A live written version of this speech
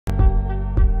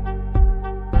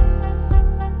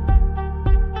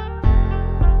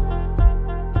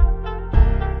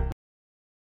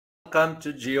welcome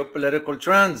to Geopolitical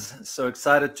Trends. So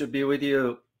excited to be with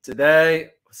you today,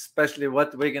 especially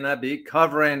what we're gonna be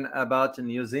covering about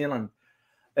New Zealand.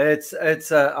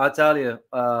 I tell you,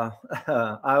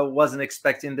 I wasn't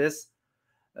expecting this,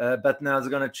 but now it's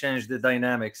gonna change the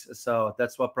dynamics. So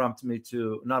that's what prompted me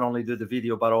to not only do the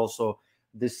video but also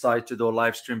decide to do a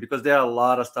live stream because there are a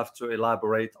lot of stuff to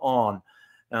elaborate on,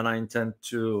 and I intend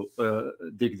to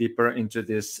dig deeper into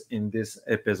this in this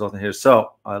episode here.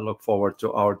 So I look forward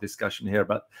to our discussion here.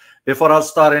 But before I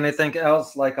start anything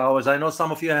else, like always, I know some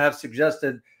of you have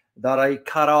suggested that I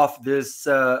cut off this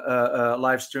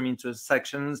live stream into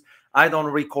sections. I don't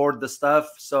record the stuff,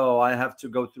 so I have to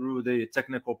go through the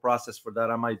technical process for that.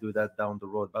 I might do that down the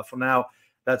road, but for now,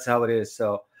 that's how it is.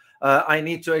 So I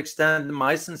need to extend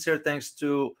my sincere thanks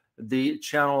to the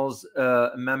channel's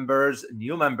members,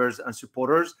 new members, and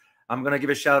supporters. I'm going to give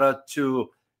a shout out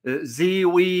to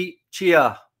Ziwi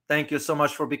Chia. Thank you so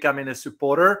much for becoming a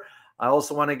supporter. I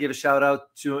also want to give a shout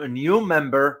out to a new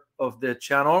member of the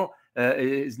channel.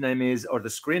 His name is, or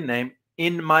the screen name,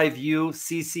 In My View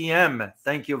CCM.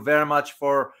 Thank you very much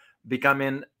for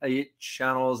becoming a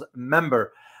channel's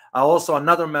member. Also,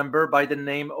 another member by the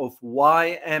name of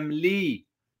YM Lee.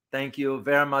 Thank you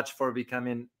very much for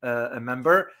becoming a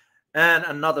member. And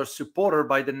another supporter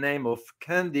by the name of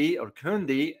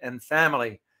Kundi and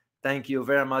family. Thank you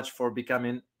very much for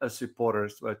becoming a supporter.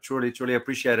 So truly, truly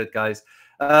appreciate it, guys.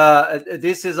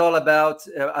 This is all about,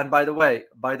 and by the way,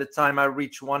 by the time I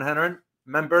reach 100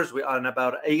 members, we are in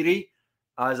about 80.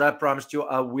 As I promised you,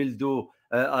 I will do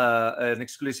an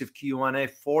exclusive Q&A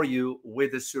for you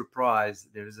with a surprise.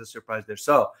 There is a surprise there.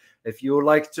 So if you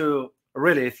like to,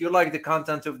 really, if you like the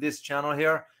content of this channel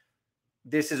here,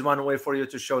 this is one way for you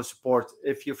to show support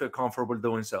if you feel comfortable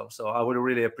doing so. So I would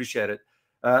really appreciate it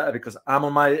because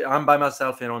I'm by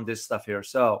myself here on this stuff here.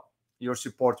 So your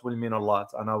support will mean a lot,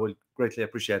 and I will greatly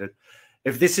appreciate it.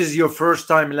 If this is your first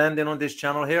time landing on this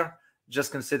channel here,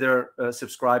 just consider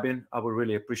subscribing. I would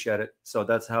really appreciate it. So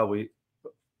that's how we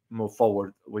move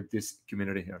forward with this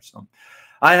community here. So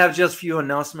I have just a few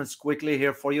announcements quickly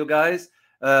here for you guys.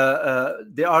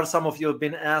 There are some of you have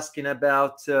been asking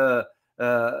about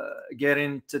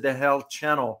getting to the health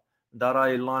channel that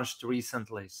I launched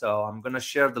recently. So I'm going to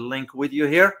share the link with you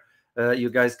here.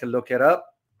 You guys can look it up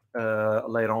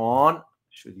later on,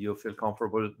 should you feel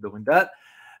comfortable doing that.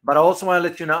 But I also want to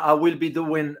let you know I will be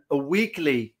doing a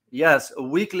weekly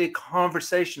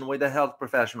conversation with a health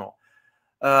professional.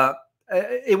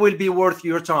 It will be worth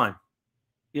your time.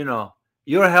 You know,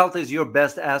 your health is your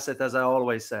best asset, as I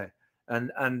always say.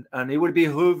 And it will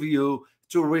behoove you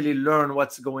to really learn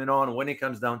what's going on when it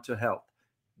comes down to health.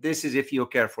 This is if you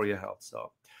care for your health.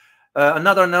 So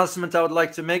another announcement I would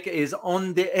like to make is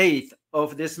on the 8th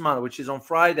of this month, which is on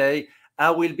Friday,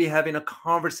 I will be having a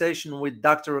conversation with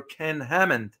Dr. Ken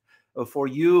Hammond. For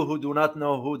you who do not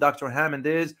know who Dr. Hammond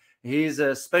is, he's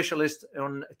a specialist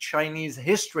on Chinese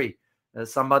history,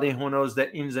 somebody who knows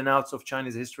the ins and outs of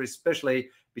Chinese history, especially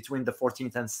between the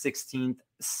 14th and 16th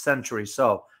century.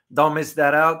 So don't miss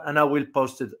that out, and I will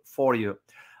post it for you.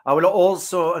 I will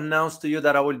also announce to you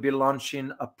that I will be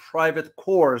launching a private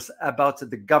course about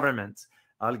the government.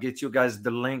 I'll get you guys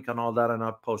the link and all that, and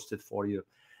I'll post it for you.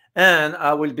 And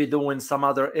I will be doing some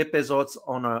other episodes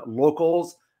on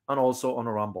locals and also on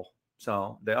Rumble.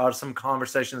 So there are some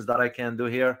conversations that I can do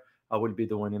here. I will be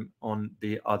doing them on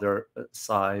the other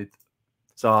side.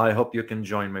 So I hope you can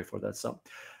join me for that.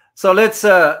 So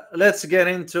let's get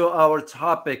into our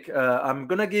topic. I'm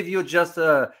gonna give you just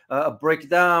a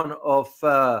breakdown of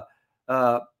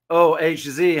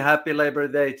HZ. Happy Labor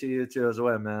Day to you too as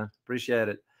well, man. Appreciate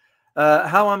it.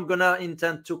 How I'm gonna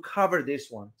intend to cover this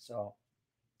one. So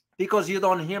because you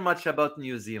don't hear much about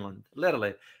New Zealand,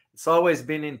 literally, it's always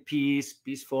been in peace,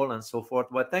 peaceful, and so forth.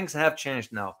 But things have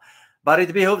changed now. But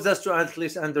it behooves us to at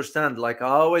least understand, like I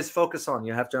always focus on,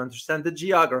 you have to understand the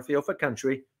geography of a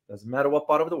country. Doesn't matter what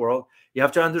part of the world. You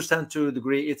have to understand to a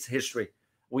degree its history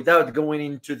without going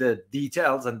into the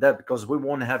details and that, because we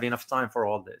won't have enough time for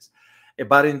all this.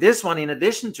 But in this one, in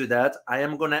addition to that, I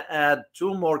am going to add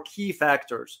two more key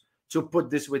factors to put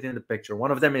this within the picture.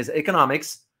 One of them is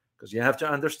economics, because you have to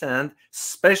understand,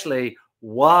 especially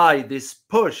why this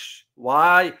push,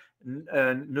 why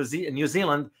New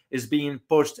Zealand is being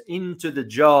pushed into the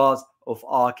jaws of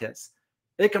AUKUS.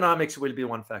 Economics will be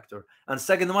one factor. And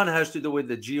second one has to do with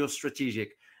the geostrategic.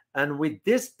 And with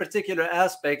this particular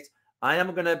aspect, I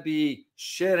am going to be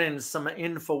sharing some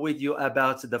info with you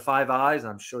about the Five Eyes.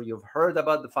 I'm sure you've heard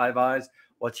about the Five Eyes.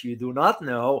 What you do not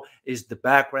know is the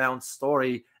background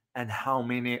story and how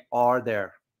many are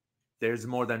there. There's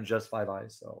more than just Five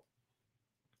Eyes.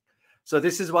 So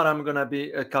this is what I'm going to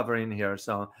be covering here.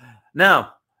 So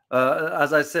now,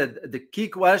 As I said, the key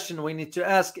question we need to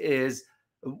ask is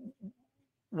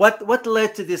what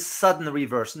led to this sudden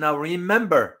reverse? Now,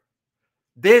 remember,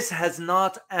 this has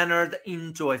not entered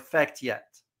into effect yet.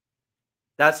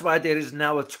 That's why there is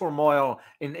now a turmoil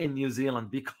in New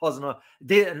Zealand, because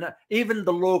even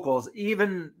the locals,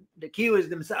 even the Kiwis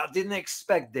themselves didn't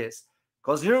expect this.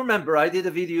 Because you remember, I did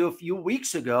a video a few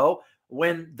weeks ago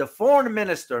when the foreign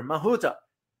minister, Mahuta,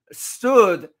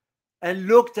 stood and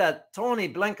looked at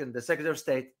Tony Blinken, the Secretary of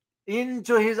State,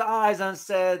 into his eyes and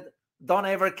said, don't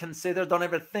ever consider, don't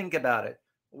ever think about it.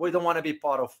 We don't want to be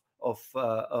part of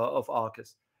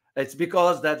AUKUS. It's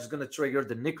because that's going to trigger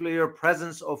the nuclear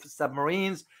presence of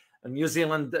submarines. And New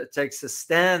Zealand takes a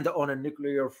stand on a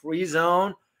nuclear-free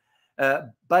zone.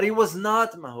 But it was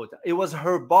not Mahuta. It was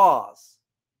her boss.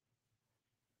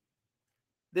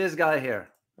 This guy here.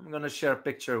 I'm going to share a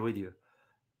picture with you.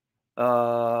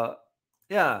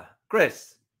 Yeah,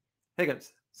 Chris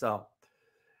Higgins. So,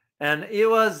 and it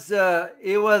was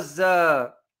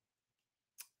the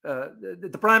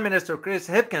Prime Minister, Chris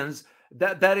Hipkins,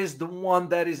 that is the one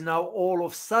that is now all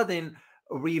of a sudden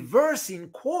reversing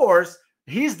course.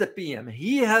 He's the PM.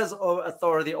 He has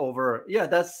authority over. Yeah,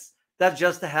 that's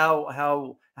just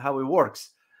how it works.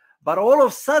 But all of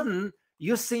a sudden,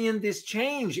 you're seeing this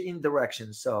change in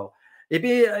direction. So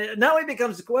now it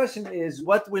becomes the question is,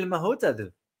 what will Mahuta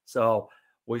do? So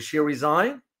will she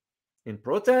resign in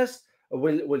protest?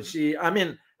 Will she? I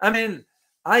mean,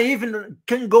 I even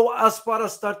can go as far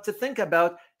as start to think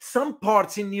about some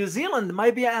parts in New Zealand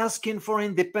might be asking for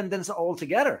independence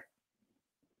altogether.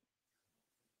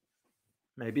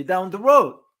 Maybe down the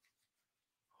road.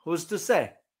 Who's to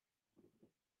say?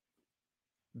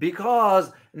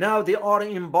 Because now they are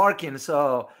embarking.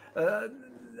 So,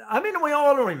 we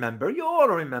all remember, you all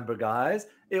remember, guys,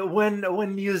 when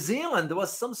New Zealand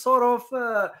was some sort of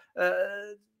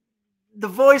the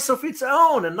voice of its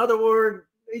own. In other words,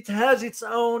 it has its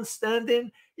own standing.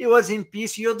 It was in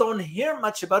peace. You don't hear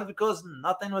much about it because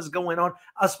nothing was going on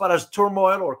as far as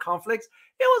turmoil or conflicts.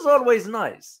 It was always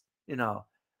nice,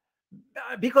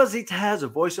 because it has a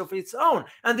voice of its own.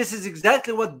 And this is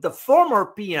exactly what the former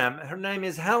PM, her name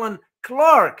is Helen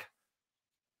Clark,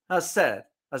 has said.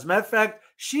 As a matter of fact,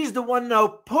 she's the one now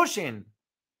pushing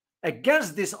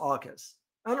against this AUKUS,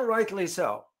 and rightly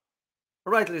so.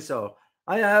 Rightly so.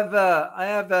 I have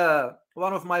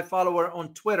one of my followers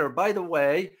on Twitter. By the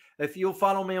way, if you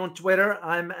follow me on Twitter,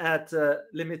 I'm at,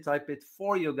 let me type it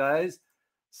for you guys,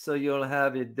 so you'll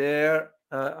have it there.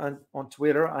 On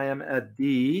Twitter, I am at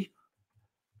the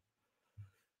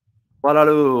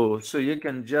Walalu. So you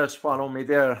can just follow me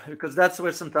there, because that's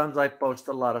where sometimes I post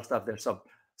a lot of stuff there. So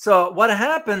what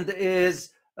happened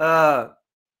is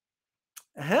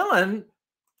Helen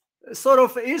sort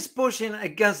of is pushing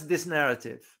against this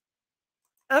narrative,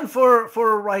 and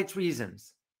for right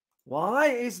reasons. Why?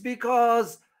 It's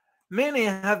because many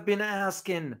have been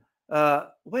asking,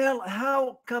 well,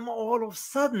 how come all of a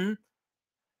sudden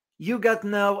you got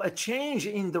now a change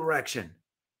in direction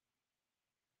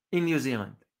in New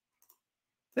Zealand?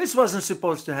 This wasn't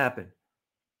supposed to happen.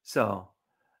 So,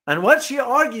 and what she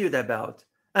argued about,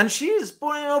 and she's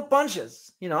pulling out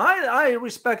punches. I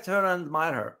respect her and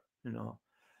admire her.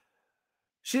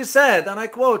 She said, and I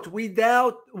quote, with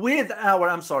our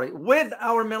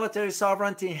military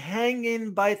sovereignty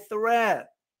hanging by thread.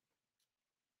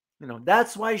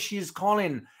 That's why she's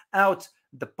calling out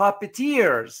the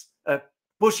puppeteers,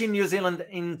 pushing New Zealand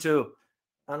into,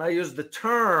 and I use the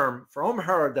term from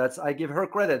her, I give her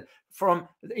credit,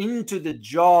 into the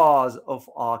jaws of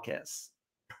AUKUS.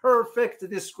 Perfect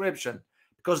description,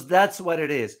 because that's what it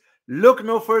is. Look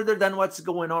no further than what's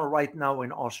going on right now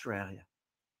in Australia.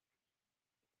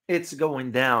 It's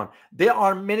going down. There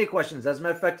are many questions. As a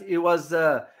matter of fact, it was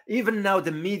even now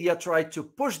the media tried to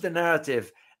push the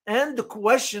narrative, and the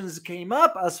questions came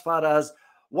up as far as,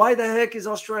 why the heck is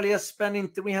Australia spending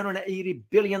 $380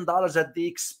 billion at the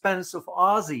expense of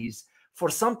Aussies for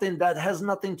something that has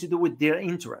nothing to do with their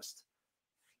interest?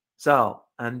 So,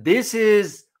 and this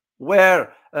is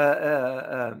where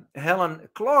Helen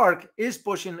Clark is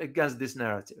pushing against this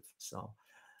narrative. So,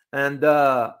 and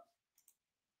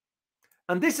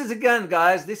this is, again,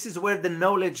 guys, this is where the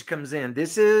knowledge comes in.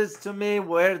 This is, to me,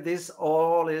 where this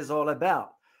all is all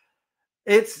about.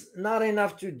 It's not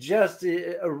enough to just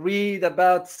read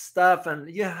about stuff, and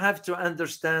you have to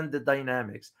understand the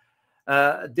dynamics.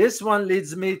 This one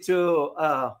leads me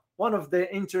to one of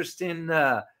the interesting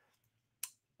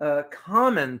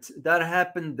comment that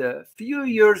happened a few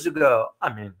years ago.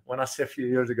 I mean, when I say a few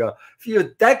years ago, a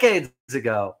few decades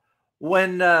ago,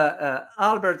 when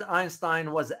Albert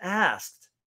Einstein was asked,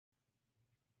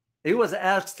 he was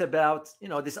asked about,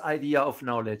 this idea of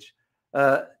knowledge.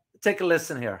 Uh, Take a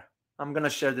listen here. I'm gonna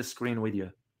share the screen with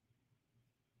you.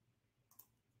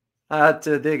 I had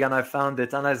to dig and I found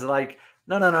it, and I was like,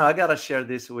 no, no, no, I gotta share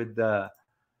this with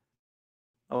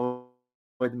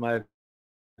my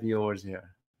viewers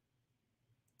here.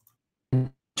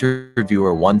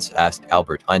 Interviewer once asked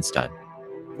Albert Einstein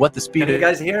what the Can speed you of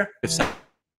guys sound hear?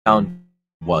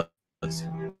 was.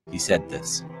 He said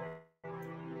this: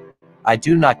 I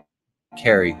do not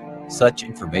carry such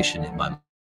information in my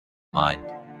mind,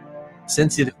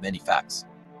 sensitive of many facts.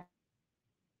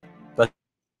 But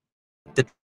the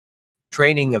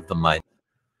training of the mind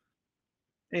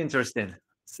Interesting.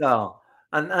 So,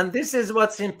 and this is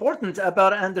what's important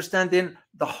about understanding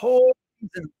the whole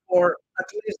reason for, at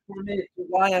least for me,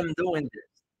 why I'm doing this.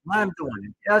 Why I'm doing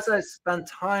it. Yes, I spend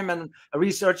time and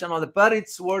research and all that, but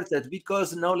it's worth it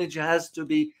because knowledge has to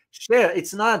be shared.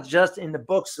 It's not just in the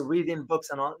books, reading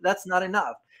books and all. That's not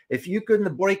enough. If you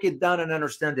couldn't break it down and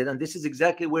understand it, and this is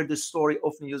exactly where the story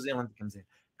of New Zealand comes in,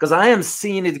 because I am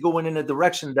seeing it going in a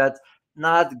direction that's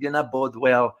not gonna bode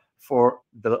well for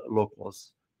the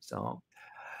locals.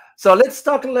 So let's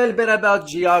talk a little bit about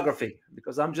geography,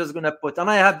 because I'm just going to put, and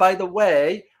I have, by the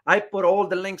way, I put all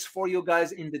the links for you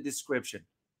guys in the description.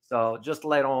 So just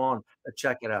later on,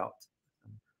 check it out.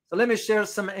 So let me share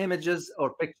some images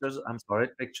or pictures. I'm sorry,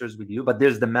 pictures with you, but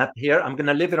there's the map here. I'm going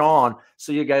to leave it on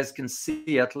so you guys can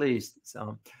see at least.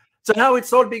 So how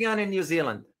it's all began in New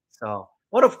Zealand. So,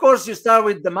 well, of course, you start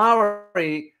with the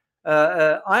Maori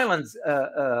islands,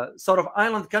 sort of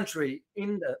island country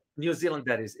in New Zealand,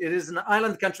 that is. It is an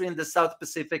island country in the South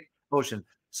Pacific Ocean.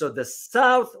 So the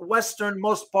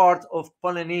southwesternmost part of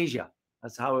Polynesia.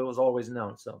 That's how it was always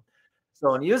known. So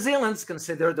New Zealand's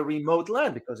considered a remote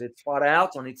land because it's far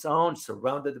out on its own,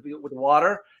 surrounded with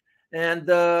water, and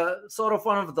sort of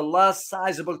one of the last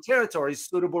sizable territories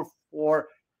suitable for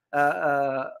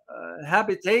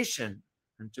habitation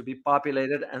and to be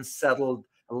populated and settled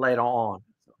later on.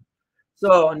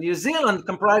 So New Zealand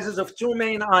comprises of two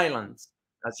main islands,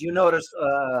 as you notice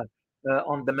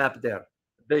on the map there,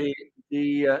 the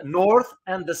North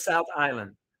and the South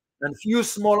Island, and few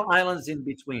small islands in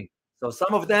between. So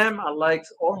some of them are like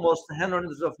almost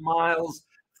hundreds of miles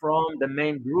from the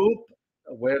main group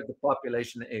where the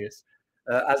population is.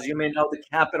 As you may know, the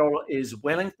capital is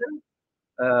Wellington.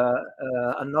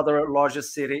 Another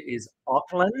largest city is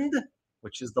Auckland,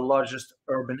 which is the largest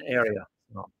urban area.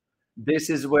 So this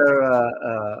is where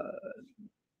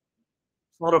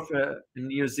sort of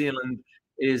New Zealand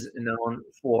is known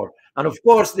for. And of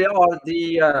course, there are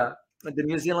the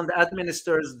New Zealand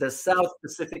administers the South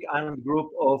Pacific Island group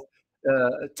of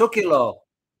Tokelau,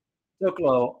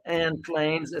 and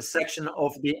claims a section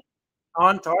of the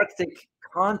Antarctic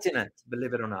continent,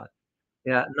 believe it or not.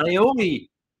 Yeah, Naomi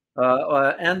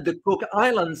and the Cook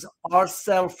Islands are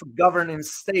self-governing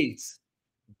states,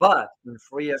 but in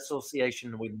free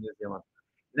association with New Zealand.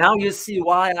 Now you see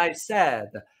why I said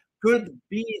could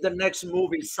be the next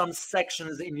movie. Some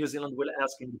sections in New Zealand will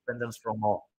ask independence from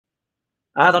all.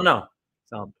 I don't know.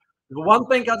 So the one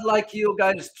thing I'd like you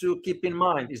guys to keep in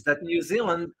mind is that New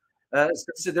Zealand is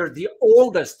considered the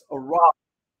oldest rock,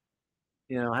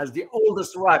 has the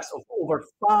oldest rocks of over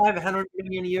 500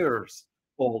 million years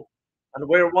old, and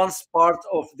we're once part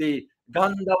of the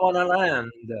Gondwana land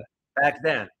back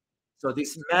then. So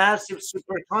this massive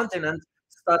supercontinent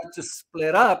started to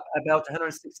split up about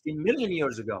 160 million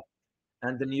years ago,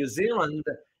 and the New Zealand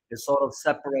is sort of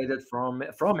separated from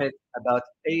it about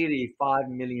 85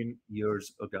 million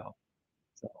years ago.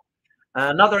 So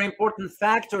another important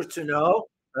factor to know,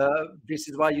 this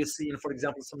is why you see, for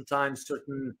example, sometimes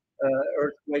certain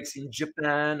earthquakes in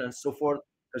Japan and so forth,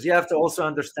 because you have to also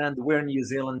understand where New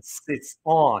Zealand sits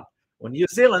on. Well, New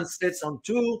Zealand sits on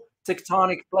two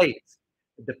tectonic plates,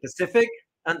 the Pacific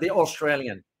and the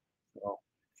Australian. So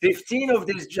 15 of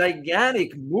these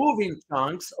gigantic moving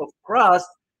chunks of crust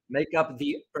make up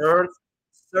the Earth's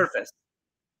surface.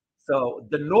 So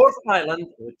the North Island,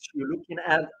 which you're looking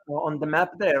at on the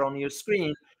map there on your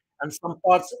screen, and some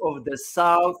parts of the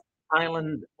South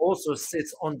Island also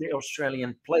sits on the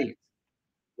Australian plate,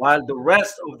 while the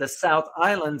rest of the South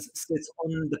Islands sits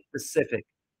on the Pacific.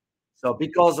 So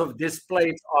because of these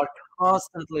plates are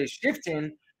constantly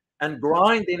shifting and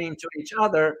grinding into each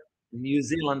other, New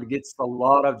Zealand gets a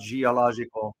lot of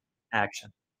geological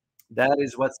action. That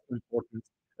is what's important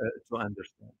to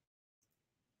understand.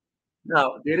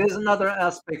 Now, there is another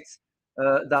aspect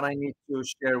that I need to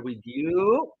share with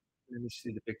you. Let me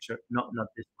see the picture. No, not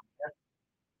this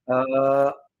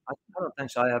one. I don't think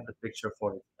so. I have the picture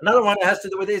for it. Another one has to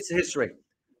do with its history.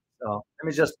 So let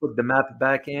me just put the map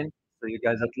back in so you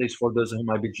guys, at least for those who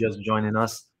might be just joining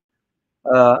us.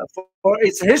 For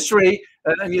its history,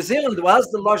 New Zealand was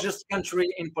the largest country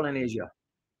in Polynesia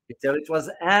until it was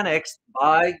annexed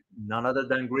by none other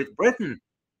than Great Britain.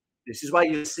 This is why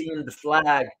you see in the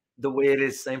flag the way it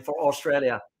is. Same for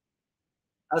Australia.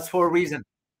 That's for a reason.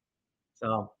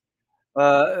 So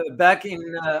back in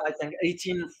I think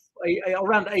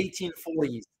around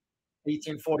 1840s,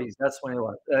 1840s. That's when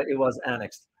it was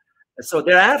annexed. So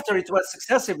thereafter, it was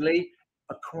successively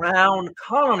a crown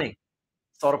colony,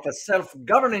 sort of a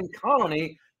self-governing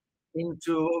colony,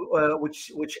 into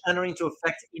which entered into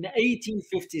effect in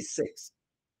 1856.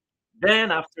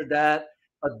 Then after that,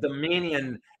 a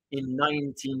dominion in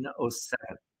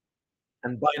 1907,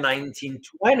 and by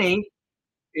 1920,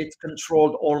 it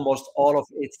controlled almost all of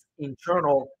its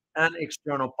internal and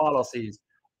external policies,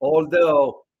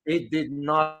 although it did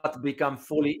not become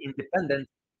fully independent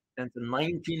until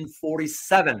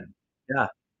 1947. Yeah,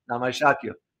 that might shock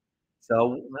you.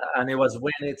 So, and it was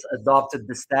when it adopted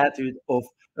the Statute of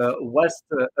West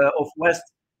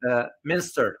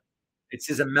Minster. It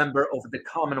is a member of the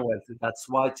Commonwealth. That's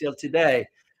why till today,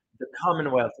 the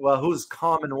Commonwealth. Well, whose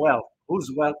Commonwealth?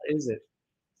 Whose wealth is it?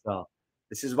 So,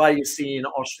 this is why you see in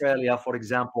Australia, for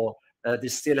example, they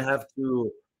still have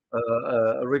to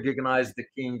recognize the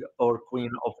King or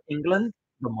Queen of England,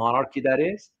 the monarchy that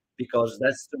is, because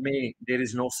that's, to me, there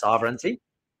is no sovereignty.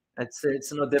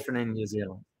 It's no different in New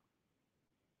Zealand.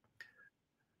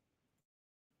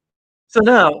 So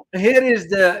now, here is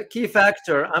the key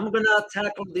factor. I'm going to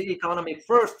tackle the economy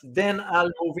first, then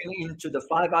I'll move into the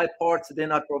 5I parts,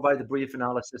 then I'll provide a brief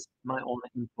analysis, my own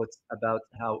inputs about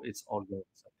how it's all going.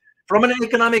 So, from an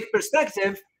economic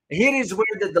perspective, here is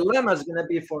where the dilemma is going to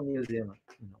be for New Zealand.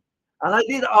 And I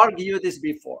did argue this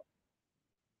before.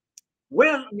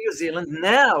 Will New Zealand,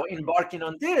 now embarking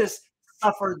on this,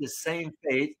 suffer the same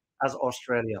fate as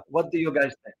Australia? What do you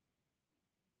guys think?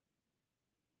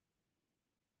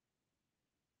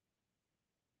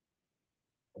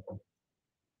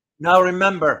 Now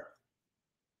remember,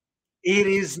 it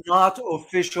is not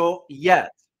official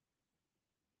yet.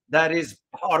 That is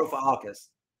part of AUKUS.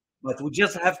 But we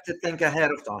just have to think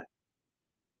ahead of time.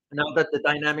 Now that the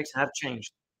dynamics have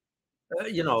changed,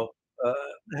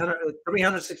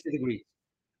 360 degrees.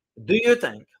 Do you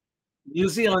think New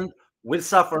Zealand will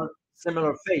suffer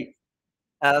similar fate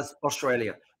as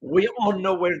Australia? We all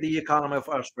know where the economy of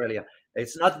Australia.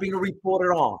 It's not being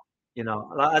reported on.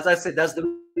 As I said, that's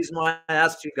the reason why I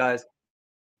asked you guys,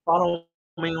 follow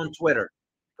me on Twitter,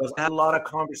 because I have a lot of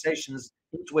conversations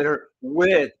in Twitter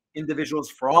with individuals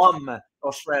from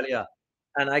Australia,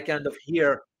 and I kind of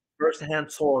hear firsthand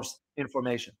source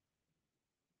information.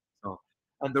 So,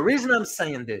 and the reason I'm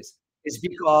saying this is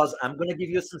because I'm going to give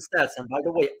you some stats. And by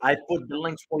the way, I put the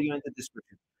links for you in the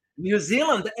description. New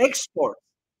Zealand exports,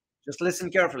 just listen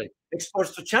carefully,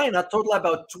 exports to China total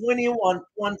about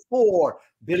 $21.4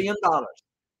 billion.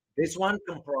 This one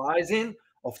comprising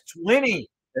of $20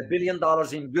 billion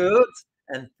in goods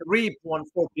and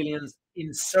 $3.4 billion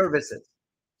in services.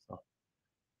 So,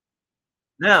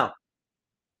 now,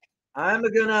 I'm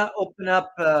gonna open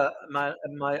up my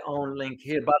own link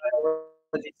here, but I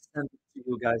already sent it to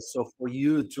you guys, so for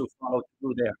you to follow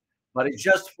through there. But it's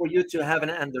just for you to have an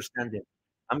understanding.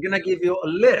 I'm gonna give you a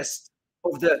list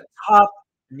of the top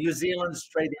New Zealand's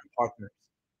trading partners.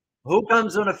 Who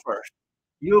comes on the first?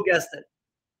 You guessed it.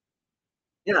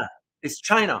 Yeah, it's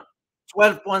China,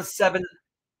 $12.7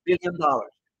 billion.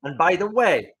 And by the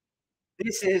way,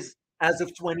 this is as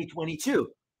of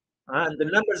 2022. And the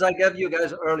numbers I gave you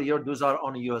guys earlier, those are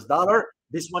on a US dollar.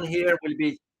 This one here will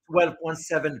be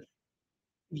 12.7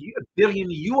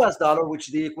 billion US dollar, which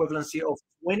is the equivalency of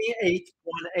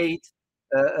 28.8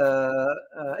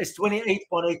 is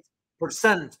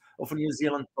 28.8% of New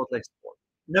Zealand total export.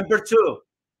 Number two,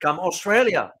 come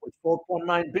Australia with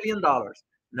 $4.9 billion.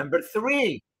 Number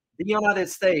three, the United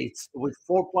States with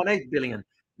 4.8 billion.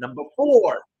 Number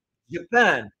four,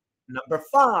 Japan. Number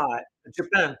five,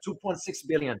 Japan, 2.6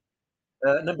 billion.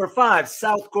 Number five,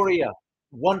 South Korea,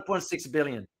 1.6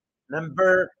 billion.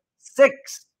 Number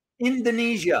six,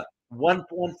 Indonesia,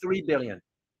 1.3 billion.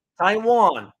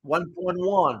 Taiwan,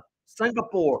 1.1.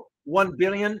 Singapore, 1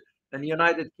 billion. And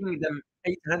United Kingdom,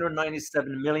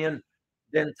 897 million.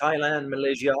 Then Thailand,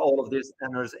 Malaysia, all of this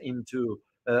enters into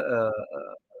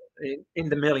in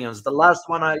the millions. The last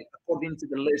one, according to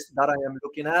the list that I am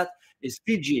looking at, is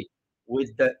Fiji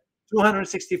with the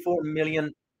 $264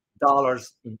 million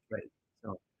in trade.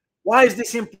 So, why is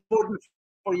this important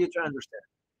for you to understand?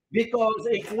 Because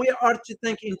if we are to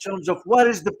think in terms of what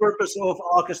is the purpose of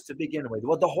AUKUS to begin with,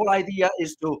 well, the whole idea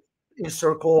is to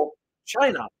encircle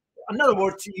China. In other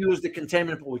words, to use the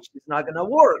containment, which is not going to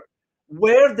work.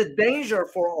 Where the danger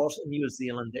for us in New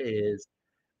Zealand is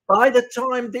By the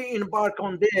time they embark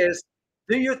on this,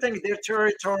 do you think their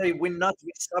territory will not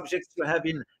be subject to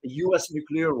having a US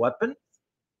nuclear weapon?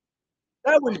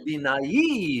 That will be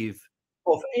naive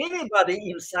of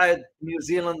anybody inside New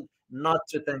Zealand not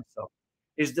to think so.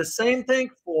 It's the same thing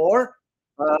for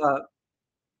uh,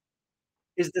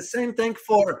 is the same thing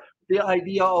for the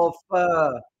idea of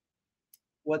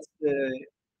what's the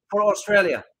for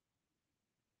Australia.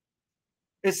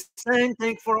 It's the same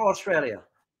thing for Australia.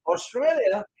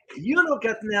 Australia, you look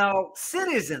at now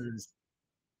citizens.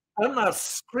 I'm not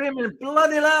screaming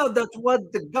bloody loud. That's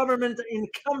what the government in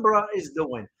Canberra is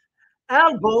doing.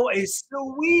 Albo is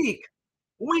so weak,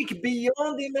 weak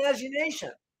beyond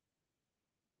imagination.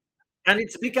 And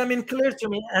it's becoming clear to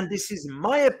me, and this is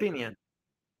my opinion,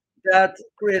 that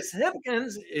Chris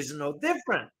Hipkins is no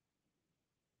different.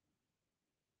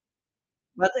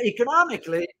 But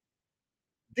economically,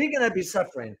 they're going to be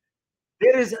suffering.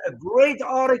 There is a great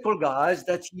article, guys,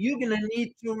 that you're going to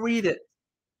need to read it.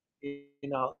 You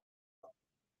know,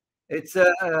 it's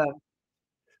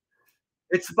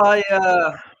it's by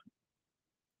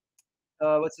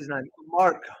what's his name,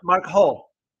 Mark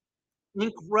Hall.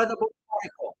 Incredible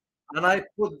article, and I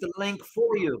put the link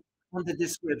for you on the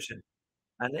description.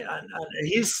 And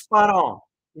he's spot on.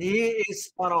 He is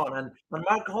spot on. And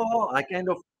Mark Hall, I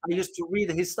used to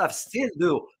read his stuff, still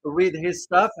do read his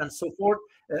stuff, and so forth.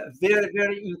 Very,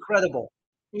 very incredible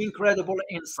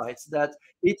insights that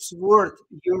it's worth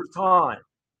your time,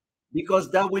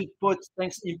 because that will put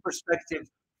things in perspective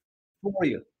for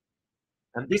you.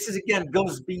 And this is again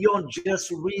goes beyond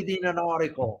just reading an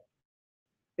article.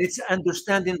 It's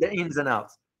understanding the ins and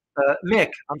outs.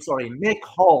 Mick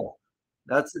Hall.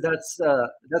 That's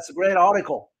a great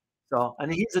article. So,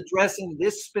 and he's addressing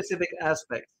this specific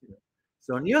aspect.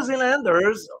 So New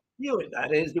Zealanders,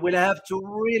 that is, will have to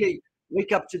really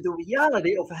wake up to the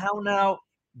reality of how now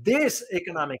this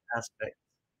economic aspect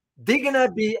they're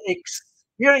gonna be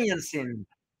experiencing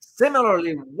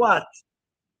similarly what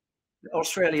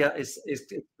Australia is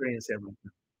experiencing right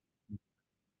now.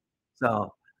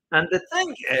 So, and the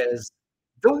thing is,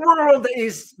 the world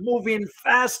is moving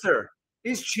faster,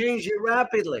 is changing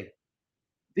rapidly,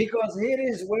 because here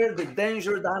is where the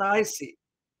danger that I see.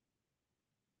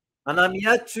 And I'm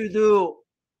yet to do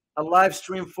a live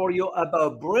stream for you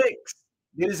about BRICS.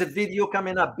 There is a video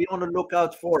coming up. Be on the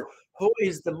lookout for who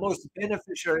is the most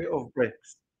beneficiary of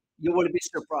BRICS. You will be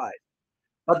surprised.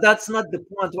 But that's not the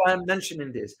point why I'm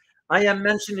mentioning this. I am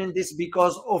mentioning this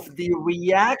because of the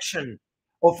reaction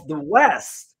of the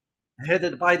West,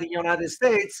 headed by the United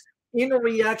States, in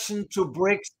reaction to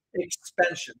BRICS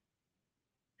expansion.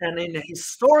 And in a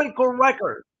historical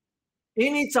record,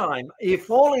 anytime a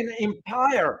falling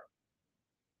empire,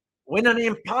 when an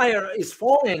empire is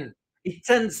falling, it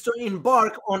tends to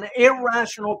embark on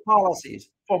irrational policies,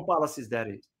 foreign policies that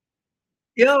is,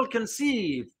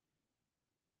 ill-conceived.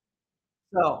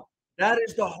 So that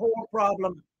is the whole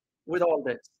problem with all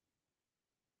this.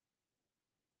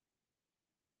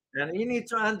 And you need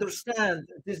to understand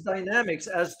these dynamics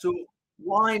as to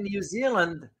why New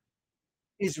Zealand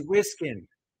is risking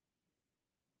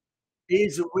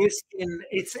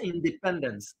its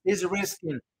independence, is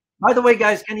risking. By the way,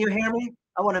 guys, can you hear me?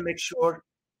 I want to make sure,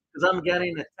 because I'm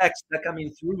getting a text that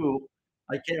coming through.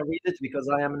 I can't read it because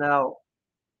I am now.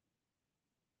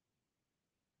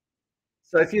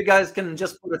 So if you guys can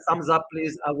just put a thumbs up,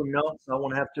 please, I will know. So I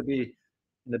won't have to be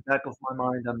in the back of my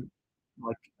mind. I'm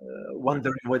like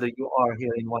wondering whether you are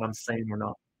hearing what I'm saying or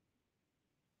not.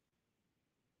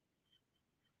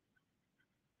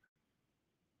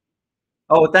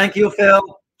 Oh, thank you, Phil.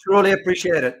 Truly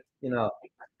appreciate it.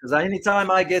 Because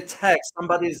anytime I get text,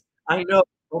 somebody's I know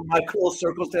from my close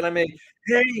circles telling me,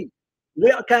 "Hey,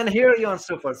 we can hear you," and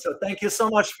so forth. So thank you so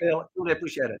much, Phil. Truly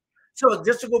appreciate it. So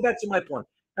just to go back to my point,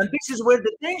 and this is where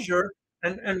the danger,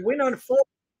 and when on full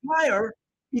fire,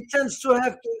 it tends to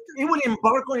it will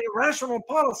embark on irrational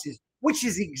policies, which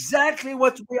is exactly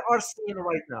what we are seeing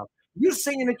right now. You're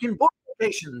seeing it in both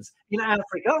locations in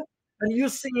Africa, and you're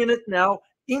seeing it now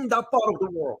in that part of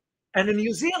the world. And in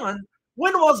New Zealand,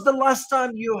 when was the last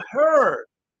time you heard?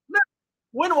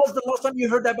 When was the last time you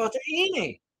heard about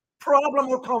any problem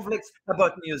or conflicts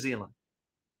about New Zealand?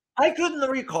 I couldn't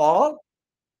recall.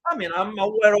 I mean, I'm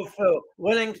aware of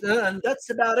Wellington, and that's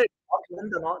about it.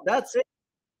 Auckland, and that's it.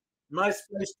 Nice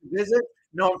place to visit,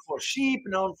 known for sheep,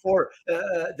 known for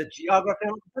the geography,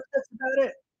 but that's about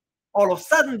it. All of a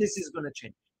sudden, this is going to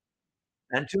change.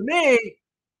 And to me,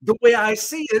 the way I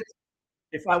see it,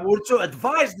 if I were to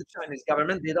advise the Chinese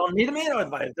government, they don't need me to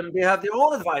advise them. They have their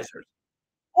own advisors.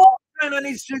 All China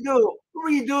needs to do,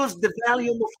 reduce the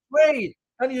volume of trade,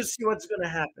 and you see what's going to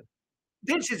happen.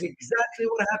 This is exactly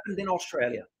what happened in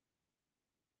Australia.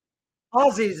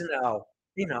 Aussies now,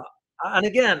 and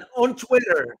again on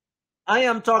Twitter, I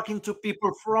am talking to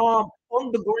people from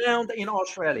on the ground in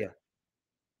Australia.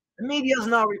 The media is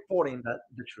now reporting that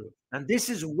the truth, and this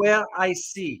is where I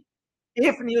see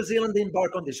if New Zealand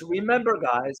embark on this. Remember,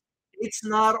 guys, it's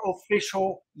not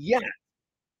official yet,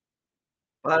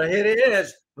 but here it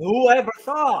is. Whoever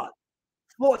thought?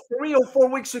 3 or 4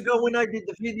 weeks ago, when I did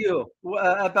the video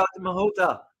about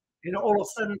Mahota, all of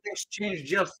a sudden things changed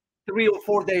just 3 or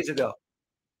 4 days ago.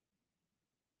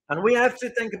 And we have to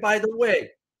think, by the way,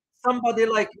 somebody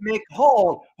like Mick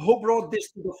Hall, who brought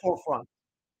this to the forefront.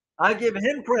 I give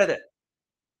him credit.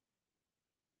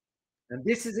 And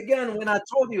this is, again, when I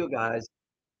told you guys,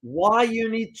 why you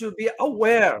need to be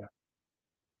aware.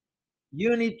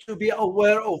 You need to be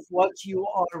aware of what you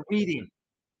are reading,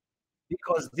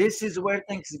 because this is where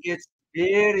things get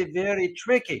very, very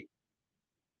tricky.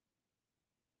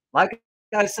 Like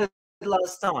I said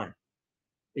last time,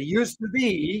 it used to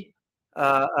be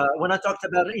when I talked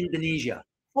about Indonesia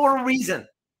for a reason,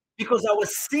 because I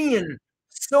was seeing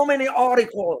so many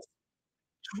articles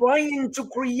trying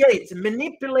to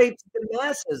manipulate the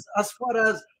masses as far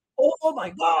as, oh my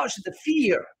gosh, the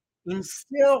fear,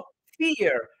 instill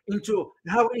fear into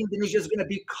how Indonesia is going to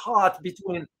be caught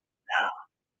between.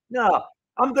 No,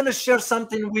 I'm going to share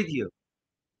something with you.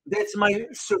 That's my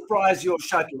surprise you or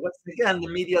shock you. Once again, the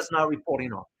media is now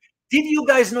reporting on. Did you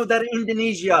guys know that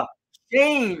Indonesia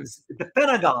shames the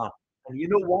Pentagon? And you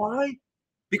know why?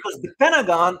 Because the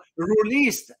Pentagon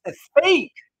released a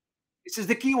fake, this is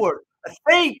the keyword, a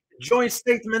fake joint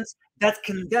statement that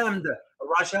condemned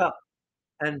Russia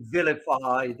and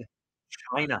vilified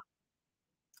China.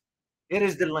 Here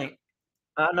is the link.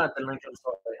 Not the link, I'm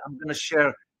sorry. I'm going to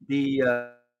share the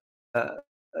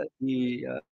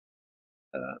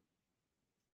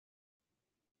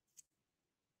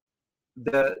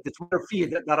the Twitter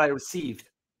feed that I received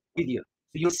with you.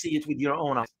 So you'll see it with your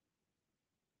own eyes.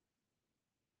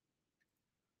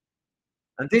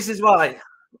 And this is why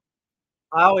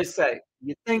I always say,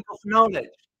 you think of knowledge,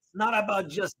 it's not about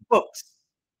just books.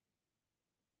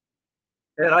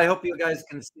 And I hope you guys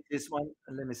can see this one.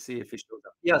 And let me see if it shows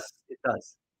up. Yes, it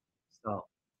does.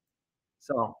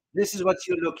 So this is what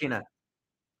you're looking at.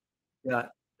 Yeah.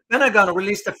 The Pentagon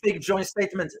released a fake joint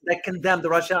statement that condemned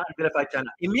Russia and vilified China.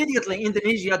 Immediately,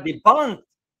 Indonesia debunked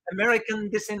American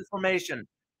disinformation.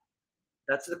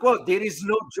 That's the quote. There is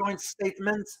no joint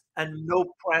statement and no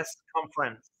press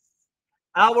conference.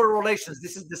 Our relations,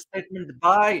 this is the statement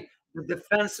by the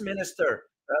defense minister,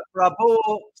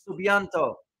 Prabowo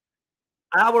Subianto.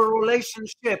 Our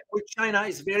relationship with China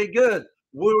is very good.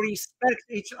 We respect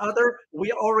each other.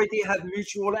 We already have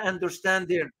mutual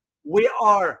understanding. We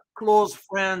are close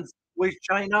friends with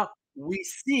China. We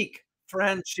seek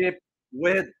friendship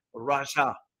with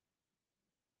Russia.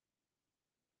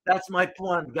 That's my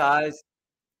point, guys.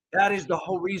 That is the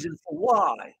whole reason for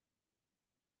why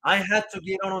I had to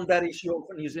get on that issue of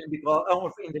New Zealand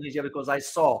of Indonesia, because I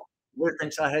saw where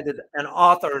things are headed, and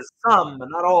authors, some,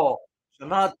 not all, should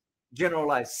not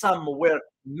generalize, some were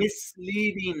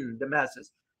misleading the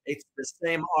masses. It's the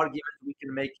same argument we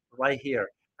can make right here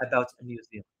about New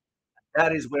Zealand.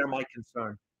 That is where my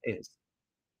concern is.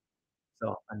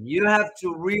 So, and you have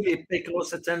to really pay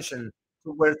close attention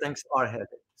to where things are headed.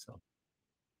 So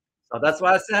that's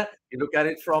why I said you look at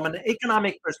it from an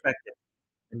economic perspective.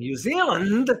 In New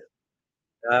Zealand,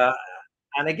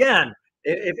 and again,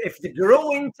 if the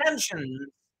growing tensions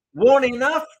weren't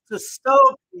enough to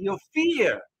stoke your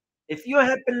fear, if you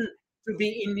happen to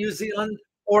be in New Zealand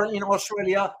or in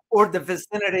Australia or the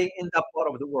vicinity in that part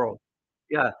of the world,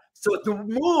 yeah. So to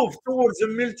move towards a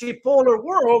multipolar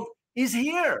world is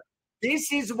here.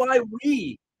 This is why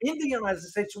we in the United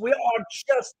States, we are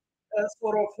just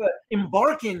sort of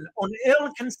embarking on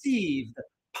ill-conceived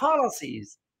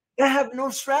policies that have no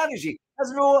strategy,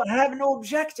 have no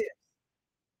objective.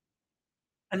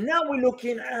 And now we're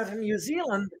looking at New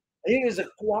Zealand. It is a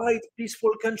quiet,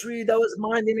 peaceful country that was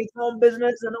minding its own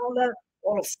business and all that.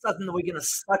 All of a sudden, we're going to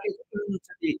suck it into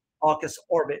the AUKUS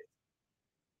orbit.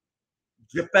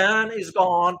 Japan is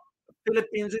gone. The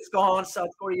Philippines is gone. South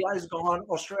Korea is gone.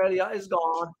 Australia is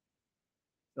gone.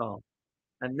 So,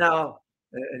 and now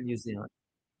New Zealand.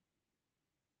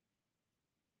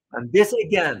 And this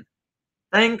again,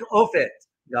 think of it,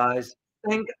 guys.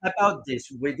 Think about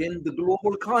this within the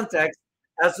global context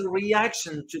as a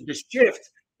reaction to the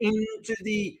shift into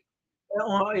the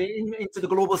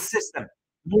global system,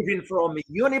 moving from a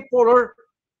unipolar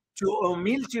to a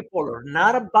multipolar,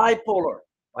 not a bipolar.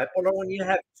 Bipolar when you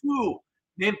have two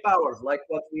main powers, like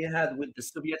what we had with the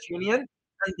Soviet Union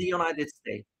and the United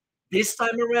States. This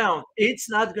time around, it's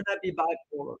not going to be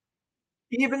bipolar.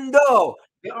 Even though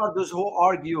there are those who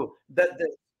argue that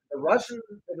the Russian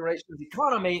Federation's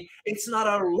economy, it's not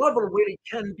at a level where it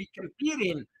can be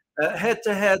competing head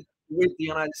to head with the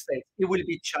United States. It will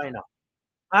be China.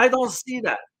 I don't see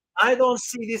that. I don't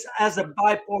see this as a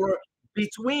bipolar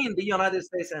between the United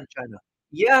States and China.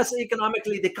 Yes,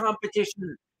 economically, the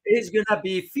competition is going to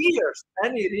be fierce,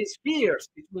 and it is fierce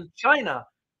between China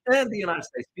and the United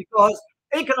States because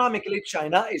economically,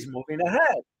 China is moving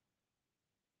ahead.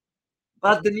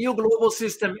 But the new global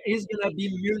system is going to be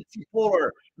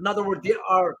multipolar. In other words, there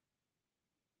are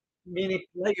many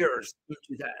players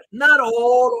into that. Not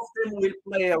all of them will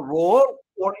play a role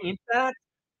or impact,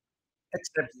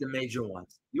 except the major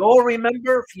ones. You all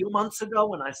remember a few months ago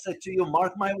when I said to you,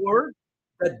 mark my word,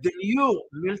 that the new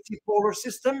multipolar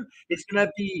system is going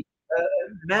to be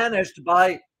managed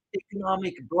by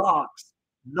economic blocks,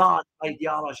 not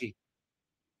ideology.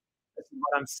 That's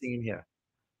what I'm seeing here.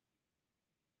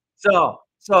 So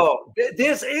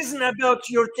this isn't about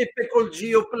your typical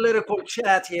geopolitical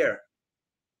chat here.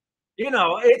 You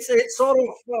know, it's sort of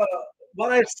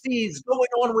what I see is going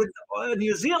on with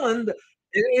New Zealand.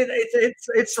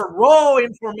 It's a raw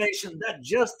information that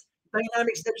just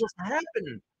dynamics that just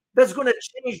happen. That's going to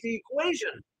change the equation.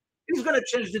 It's going to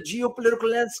change the geopolitical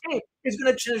landscape. It's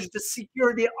going to change the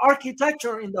security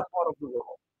architecture in that part of the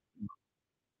world.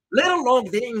 Let alone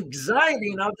the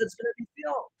anxiety now that's going to be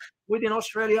felt within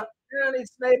Australia and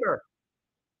its neighbor.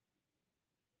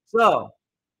 So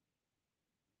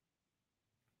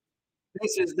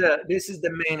this is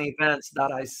the main events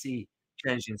that I see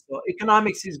changing. So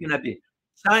economics is going to be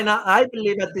China. I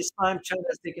believe at this time China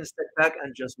is taking a step back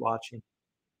and just watching.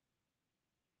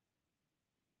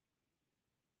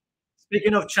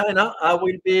 Speaking of China, I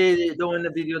will be doing a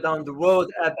video down the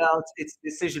road about its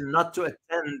decision not to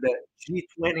attend the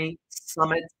G20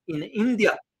 summit in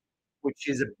India, which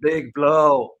is a big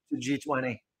blow to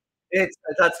G20.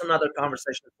 That's another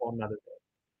conversation for another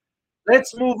day.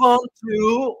 Let's move on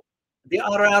to the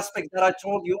other aspect that I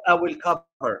told you I will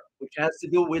cover, which has to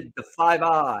do with the 5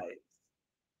 eyes.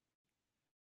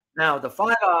 Now, the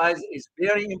 5 eyes is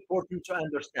very important to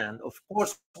understand. Of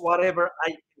course, whatever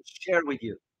I can share with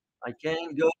you, I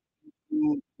can go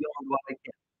beyond what I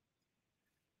can.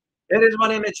 There is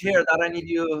one image here that I need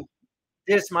you.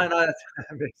 This might not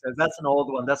make sense. That's an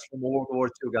old one. That's from World War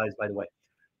II, guys, by the way.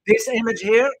 This image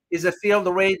here is a field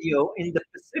radio in the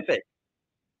Pacific.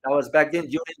 That was back then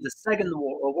during the Second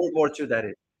World War II, that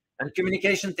is. And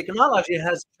communication technology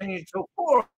has changed, of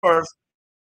course,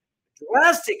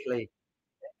 drastically.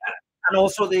 And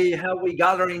also how we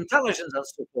gather intelligence and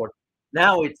so forth.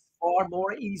 Now it's far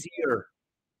more easier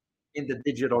in the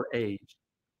digital age.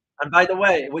 And by the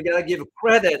way, we gotta give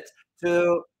credit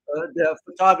to the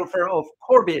photographer of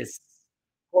Corbis.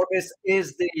 Corbis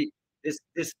is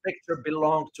this picture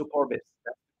belonged to Corbis.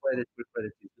 That's the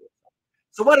credit is due.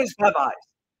 So what is 5 eyes?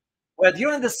 Well,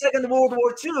 during the Second World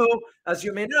War II, as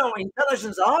you may know,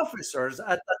 intelligence officers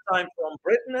at that time from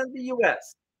Britain and the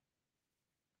US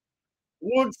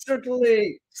would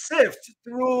certainly sift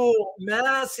through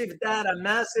massive data,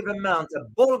 massive amounts, a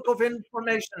bulk of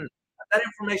information. That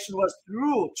information was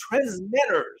through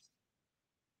transmitters.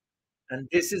 And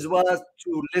this is what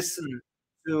to listen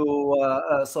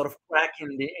to sort of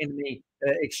cracking the enemy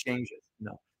exchanges.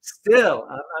 No. Still,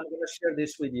 I'm going to share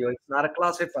this with you. It's not a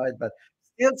classified, but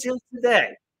still till today,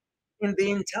 in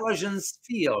the intelligence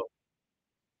field,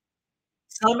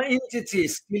 some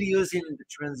entities still using the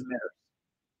transmitters.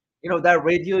 You know, that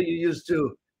radio you used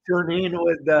to tune in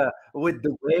with the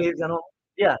waves and all.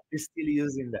 Yeah, they're still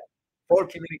using that for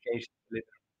communication. Literally.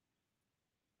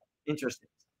 Interesting.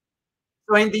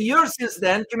 So in the years since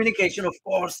then, communication, of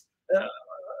course,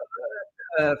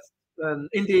 in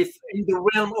the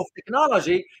realm of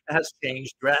technology, has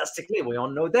changed drastically. We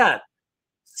all know that.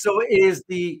 So is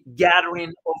the gathering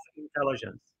of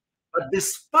intelligence. But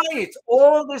despite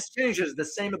all these changes, the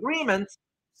same agreement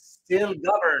still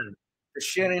govern the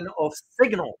sharing of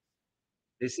signals.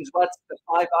 This is what the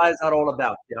 5 eyes are all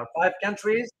about. There are 5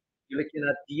 countries. You're looking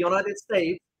at the United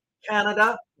States,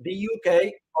 Canada, the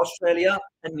UK, Australia,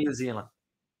 and New Zealand.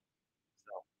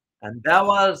 So, and that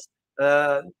was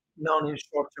known in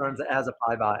short terms as a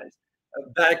 5 eyes.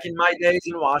 Back in my days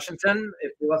in Washington,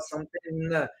 if there was something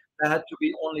that had to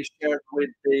be only shared with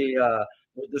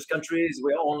those countries,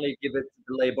 we only give it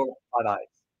the label 5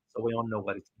 eyes. So we all know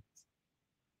what it means.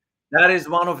 That is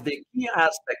one of the key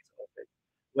aspects of it.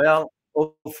 Well,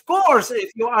 of course,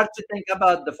 if you are to think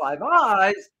about the 5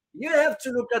 eyes, you have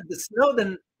to look at the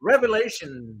Snowden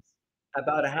revelations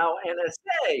about how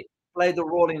NSA played a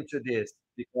role into this.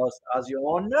 because, as you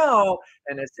all know,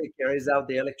 NSA carries out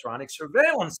the electronic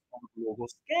surveillance on a global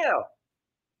scale.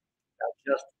 That's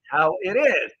just how it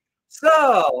is.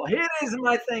 So here is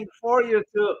my thing for you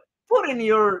to put in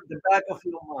the back of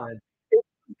your mind. If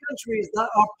countries that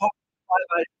are part of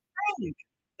I think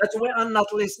that we are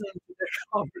not listening to their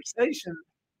conversation,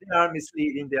 they are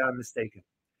misleading, they are mistaken.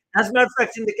 As a matter of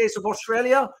fact, in the case of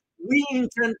Australia, we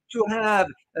intend to have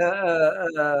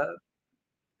an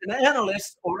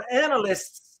analyst or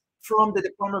analysts from the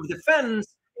Department of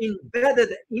Defense embedded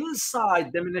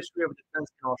inside the Ministry of Defense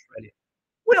in Australia.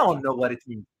 We all know what it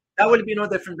means. That will be no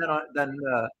different than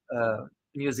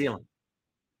New Zealand.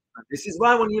 And this is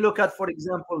why when you look at, for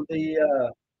example, the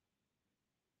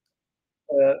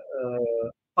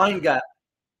Pine Gap,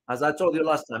 as I told you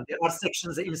last time, there are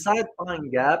sections inside Pine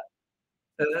Gap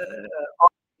are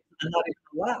not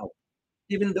even allowed,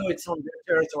 even though it's on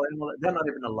their territory. They're not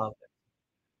even allowed there.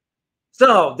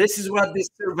 So this is what this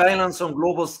surveillance on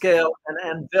global scale and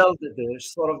unveiled the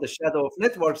sort of the shadow of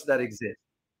networks that exist.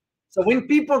 So when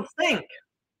people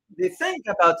they think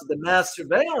about the mass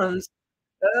surveillance,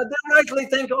 they likely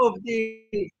think of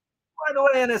by the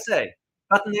way, NSA,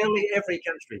 but nearly every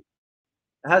country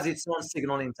has its own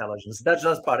signal intelligence. That's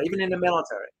just part, even in the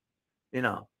military, you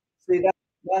know. See that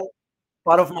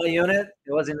part of my unit,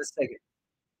 it was in the second.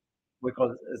 We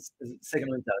call it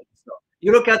signal intelligence. So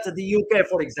you look at the UK,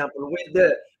 for example, with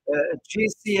the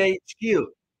GCHQ.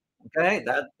 Okay,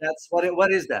 that's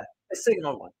what is that? A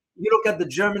signal one. You look at the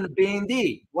German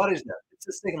BND. What is that? It's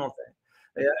a signal thing.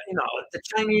 The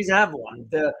Chinese have one.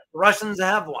 The Russians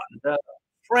have one. The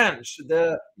French.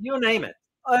 You name it.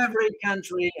 Every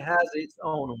country has its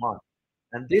own one,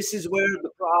 and this is where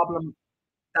the problem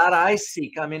that I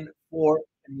see coming for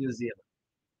New Zealand.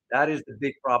 That is the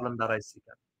big problem that I see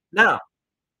coming. Now,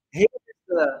 here is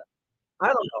the, I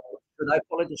don't know, should I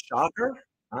call it a shocker?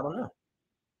 I don't know.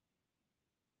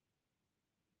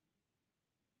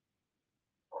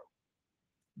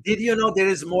 Did you know there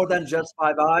is more than just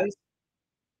five eyes?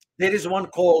 There is one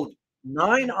called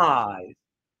nine eyes,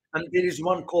 and there is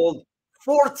one called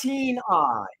 14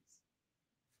 eyes.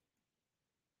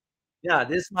 Yeah,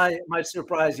 this might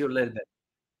surprise you a little bit.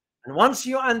 And once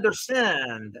you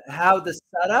understand how the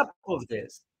setup of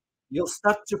this, you'll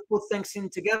start to put things in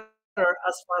together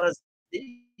as far as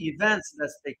the events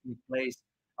that's taking place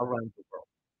around the world.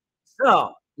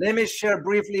 So let me share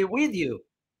briefly with you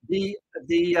the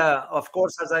of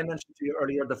course, as I mentioned to you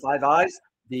earlier, the five eyes,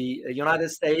 the United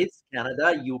States,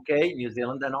 Canada, UK, New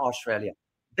Zealand, and Australia.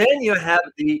 Then you have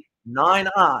the nine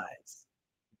eyes.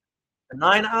 The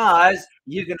nine eyes,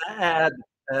 you're going to add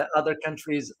other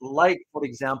countries like, for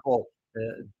example,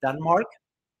 Denmark.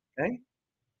 Okay,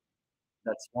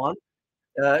 that's one.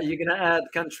 You're going to add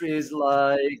countries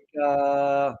like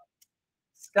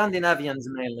Scandinavians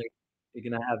mainly. You're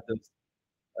going to have those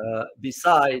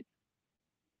beside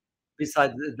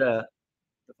the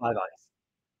five eyes.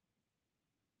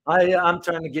 I'm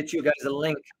trying to get you guys a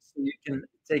link so you can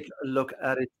take a look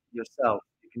at it yourself.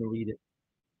 You can read it.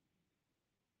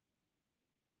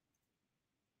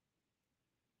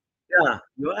 Yeah,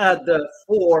 you add the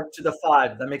four to the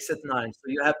five, that makes it nine. So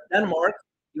you have Denmark,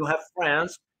 you have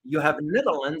France, you have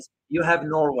Netherlands, you have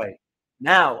Norway.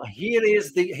 Now, here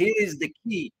is the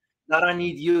key that I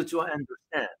need you to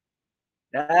understand.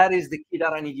 That is the key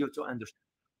that I need you to understand.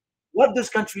 What those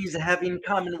countries have in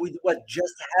common with what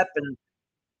just happened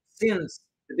since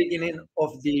the beginning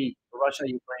of the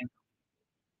Russia-Ukraine.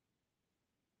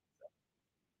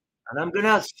 And I'm going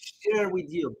to share with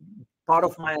you part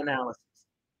of my analysis.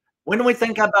 When we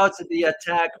think about the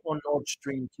attack on Nord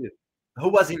Stream 2, who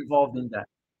was involved in that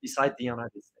besides the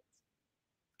United States?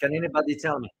 Can anybody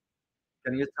tell me?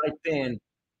 Can you type in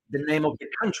the name of the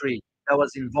country that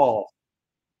was involved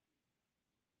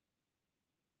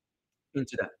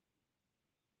into that?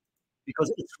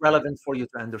 Because it's relevant for you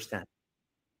to understand.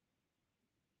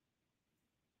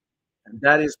 And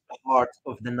that is part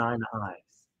of the nine eyes.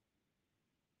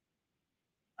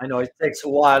 I know it takes a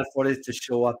while for it to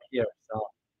show up here. So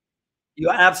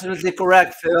you're absolutely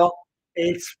correct, Phil.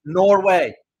 It's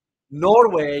Norway.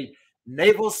 Norway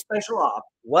Naval Special Op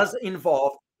was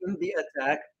involved in the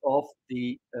attack of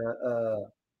the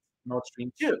Nord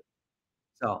Stream 2.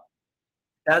 So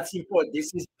that's important.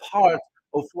 This is part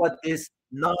of what this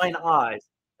nine eyes.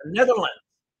 The Netherlands.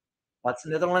 What's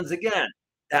Netherlands again?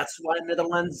 That's why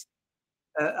Netherlands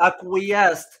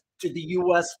acquiesced to the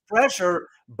US pressure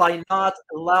by not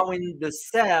allowing the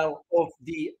sale of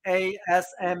the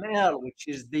ASML, which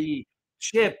is the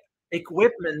ship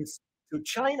equipment, to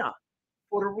China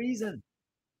for a reason.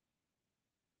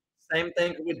 Same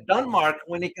thing with Denmark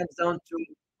when it comes down to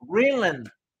Greenland.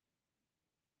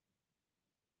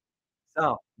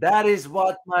 Now, that is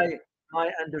what my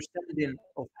understanding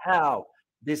of how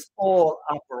this all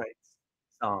operates.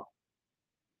 So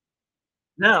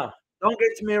now, don't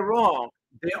get me wrong.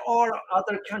 There are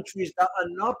other countries that are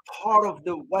not part of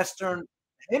the Western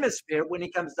hemisphere when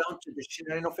it comes down to the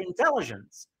sharing of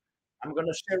intelligence. I'm going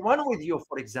to share one with you,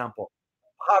 for example.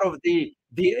 Part of the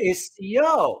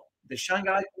SCO, the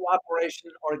Shanghai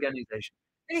Cooperation Organization.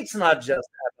 It's not just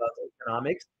about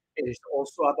economics, it is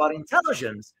also about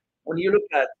intelligence. When you look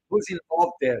at who's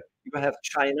involved there, you have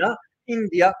China,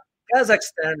 India,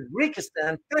 Kazakhstan,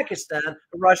 Kyrgyzstan, Pakistan,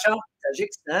 Russia,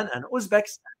 Tajikistan, and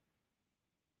Uzbekistan.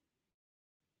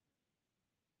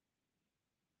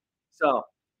 So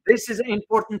this is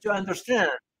important to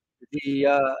understand the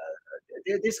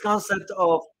this concept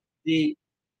of the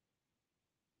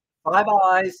five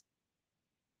eyes,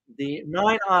 the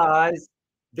nine eyes,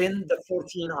 then the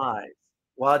 14 eyes.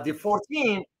 Well, the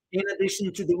 14, in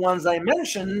addition to the ones I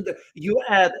mentioned, you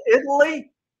add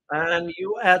Italy and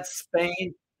you add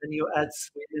Spain and you add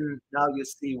Sweden. Now you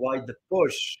see why the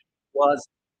push was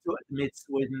to admit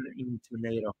Sweden into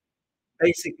NATO.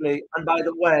 Basically, and by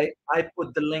the way, I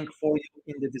put the link for you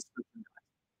in the description.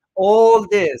 All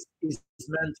this is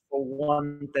meant for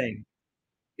one thing,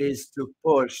 is to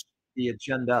push the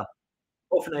agenda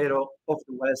of NATO, of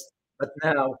the West, but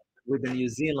now with the New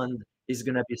Zealand is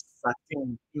going to be sucked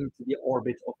into the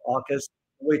orbit of AUKUS,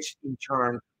 which in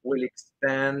turn will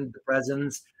expand the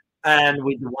presence and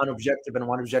with one objective and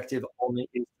one objective only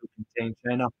is to contain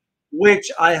China,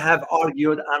 which I have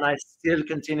argued and I still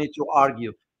continue to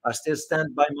argue. I still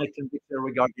stand by my conviction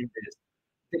regarding this.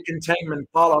 The containment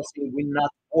policy will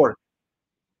not work.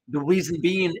 The reason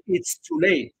being it's too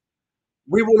late.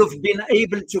 We would have been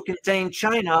able to contain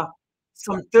China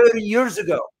some 30 years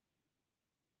ago.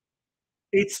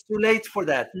 It's too late for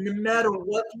that, no matter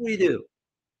what we do.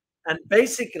 And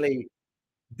basically,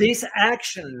 these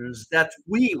actions that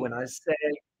we, when I say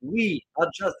we, not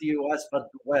just the US, but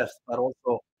the West, but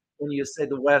also when you say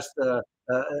the West,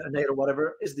 NATO,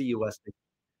 whatever, is the US.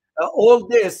 All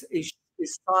this is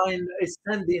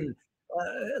sending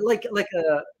like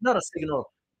a not a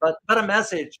signal, but a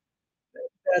message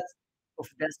that of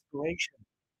desperation.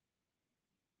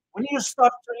 When you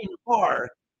start to embark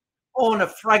on a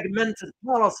fragmented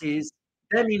policies,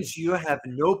 that means you have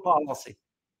no policy.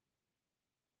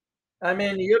 I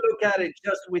mean, you look at it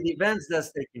just with events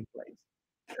that's taking place.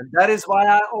 And that is why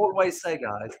I always say,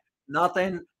 guys,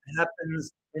 nothing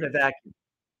happens in a vacuum.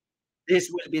 This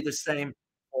will be the same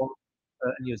for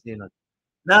New Zealand.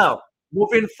 Now,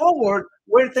 moving forward,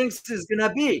 where things is going to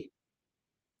be,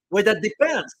 well, that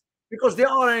depends because there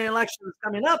are elections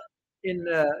coming up.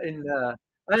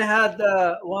 I had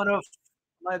one of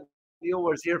my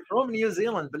viewers here from New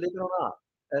Zealand, believe it or not,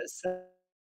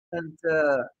 sent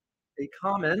a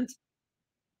comment,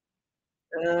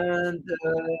 and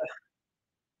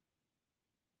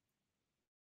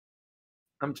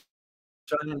I'm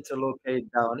trying to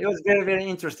locate down. It was very, very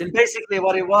interesting. Basically,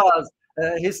 what it was,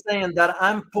 he's saying that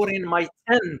I'm putting my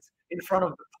tent in front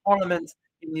of the parliament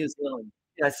in New Zealand.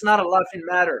 Yeah, it's not a laughing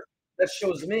matter. That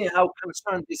shows me how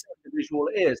concerned this individual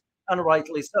is, and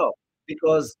rightly so,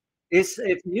 because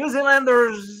if New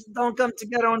Zealanders don't come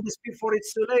together on this before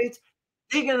it's too late,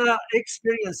 they're gonna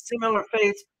experience similar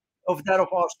fate of that of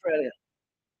Australia.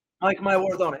 Mark my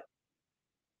word on it.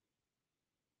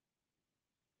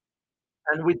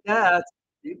 And with that,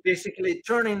 basically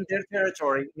turning their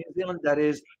territory, New Zealand that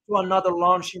is, to another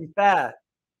launching pad.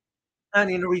 And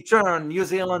in return, New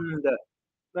Zealand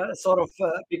sort of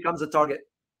becomes a target.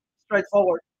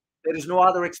 Straightforward. There is no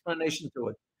other explanation to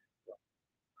it.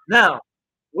 Now,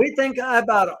 we think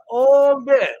about all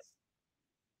this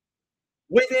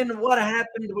within what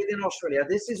happened within Australia.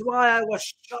 This is why I was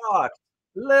shocked.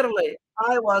 Literally,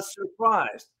 I was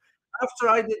surprised. After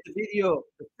I did the video,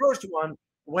 the first one,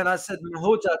 when I said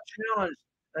Mahuta challenged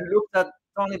and looked at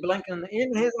Tony Blinken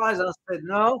in his eyes and said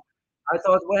no, I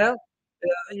thought, well,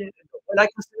 will I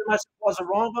consider myself was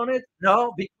wrong on it?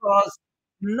 No, because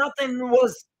nothing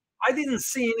was, I didn't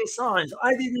see any signs.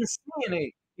 I didn't see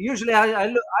any. Usually I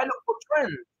look for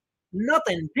trends.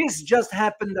 Nothing. This just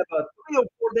happened about 3 or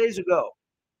 4 days ago.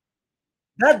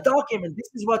 That document, this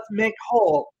is what Mick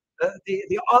Hall,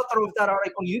 the author of that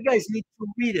article, you guys need to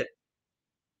read it.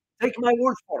 Take my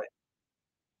word for it.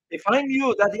 If I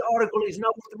knew that the article is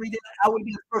not worth reading, I would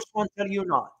be the first one to tell you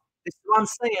not. This is what I'm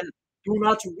saying. Do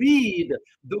not read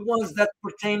the ones that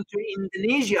pertain to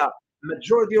Indonesia.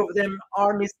 Majority of them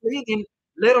are misleading,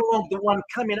 let alone the one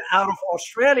coming out of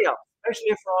Australia,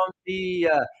 especially from the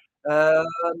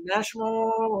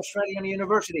National Australian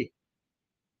University.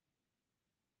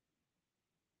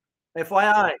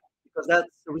 FYI, because that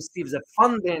receives a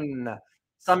funding,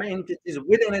 some entities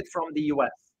within it from the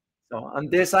US. So on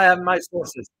this, I have my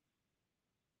sources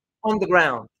on the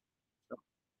ground.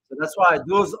 So that's why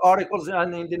those articles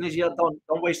on Indonesia, don't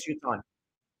waste your time.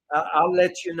 I'll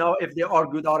let you know if they are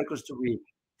good articles to read.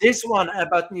 This one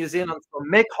about New Zealand from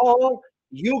Mick Hall,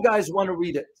 you guys want to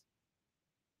read it.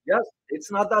 Yes,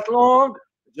 it's not that long.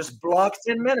 Just block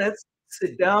 10 minutes,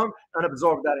 sit down and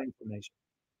absorb that information.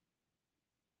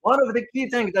 One of the key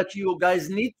things that you guys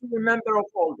need to remember of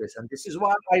all this, and this is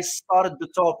why I started to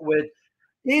talk with,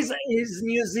 is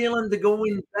New Zealand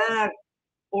going back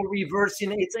or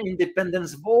reversing its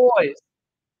independence voice?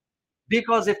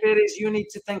 Because if it is, you need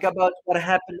to think about what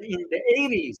happened in the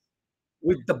 80s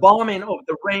with the bombing of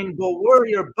the Rainbow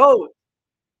Warrior boat.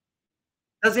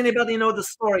 Does anybody know the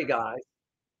story, guys?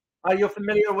 Are you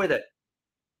familiar with it?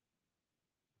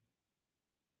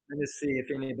 Let me see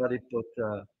if anybody put,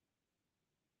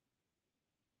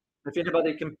 if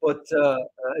anybody can put,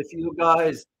 if you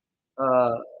guys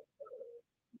uh,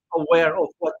 aware of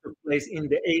what took place in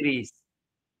the 80s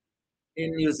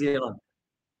in New Zealand.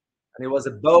 And it was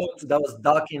a boat that was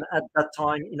docking at that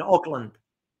time in Auckland.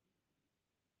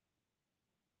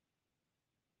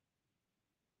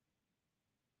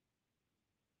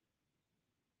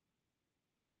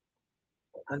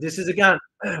 And this is again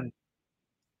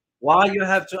why you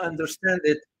have to understand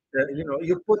it.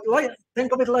 You put like,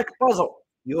 think of it like a puzzle.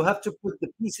 You have to put the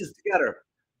pieces together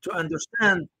to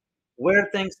understand where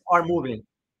things are moving.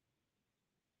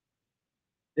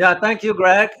 Yeah, thank you,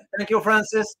 Greg. Thank you,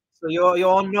 Francis. So you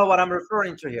all know what I'm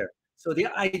referring to here. So the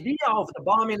idea of the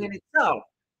bombing in itself,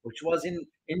 which was in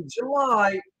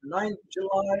July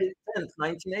 10th,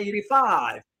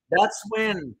 1985, that's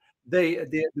when the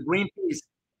Greenpeace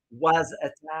was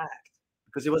attacked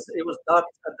because it was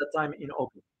docked at the time in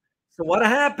Auckland. So what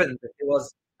happened? It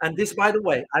was, and this, by the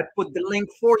way, I put the link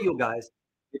for you guys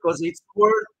because it's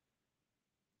worth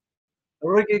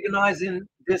recognizing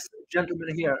this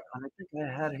gentleman here. And I think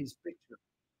I had his picture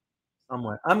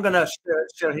somewhere. I'm gonna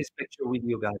share his picture with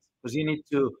you guys because you need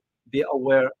to be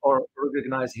aware or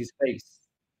recognize his face.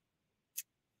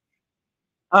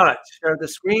 All right, share the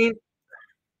screen.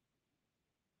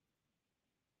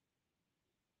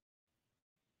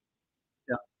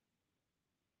 Yeah,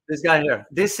 this guy here.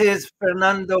 This is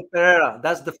Fernando Pereira.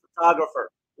 That's the photographer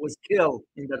who was killed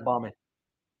in that bombing.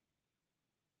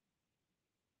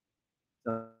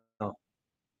 So,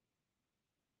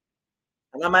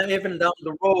 and I might even down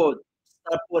the road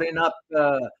start putting up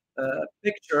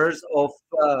pictures of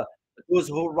those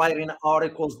who write in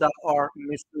articles that are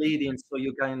misleading, so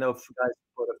you kind of guys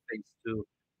put a face to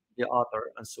the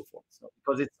author and so forth. So,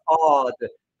 because it's odd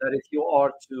that if you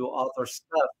are to author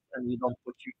stuff and you don't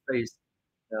put your face,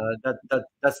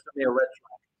 that's to me a red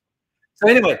flag. So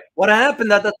anyway, what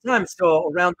happened at that time? So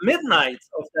around midnight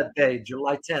of that day,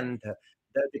 July 10th,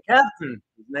 the captain,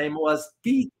 his name was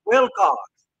Pete Wilcox,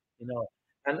 you know,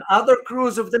 and other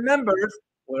crews of the members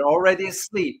were already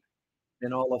asleep.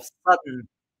 Then all of a sudden,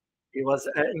 he was,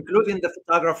 including the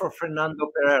photographer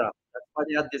Fernando Pereira. That's why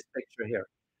they had this picture here.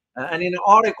 And in an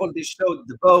article, they showed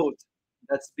the boat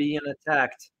that's being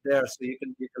attacked there, so you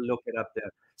can look it up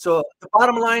there. So the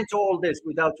bottom line to all this,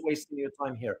 without wasting your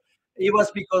time here, it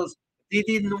was because they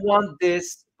didn't want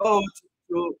this boat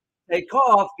to take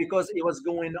off because it was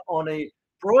going on a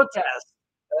protest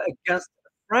against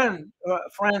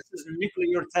France's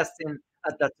nuclear testing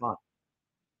at that time.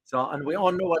 So, and we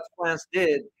all know what France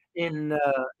did in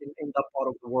that part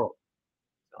of the world.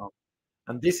 So,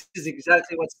 and this is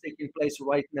exactly what's taking place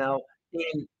right now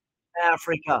in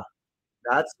Africa.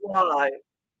 That's why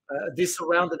they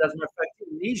surrounded, as a matter of fact,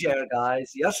 in Niger,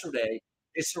 guys, yesterday,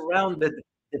 they surrounded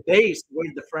the base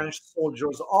where the French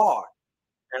soldiers are.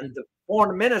 And the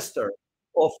foreign minister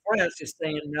of France is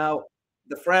saying now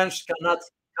the French cannot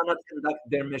conduct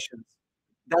their missions.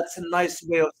 That's a nice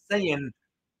way of saying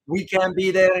we can't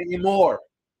be there anymore.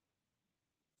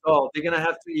 So they're gonna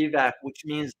have to evac, which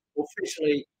means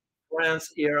officially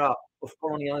France era of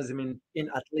colonialism in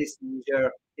at least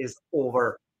Niger is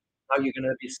over. Now you're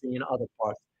gonna be seeing other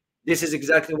parts. This is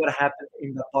exactly what happened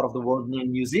in that part of the world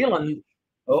in New Zealand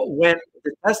when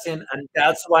the testing, and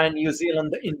that's why New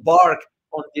Zealand embarked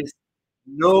on this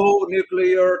no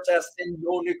nuclear testing,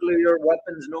 no nuclear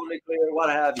weapons, no nuclear what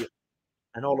have you.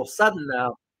 And all of a sudden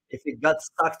now, if it got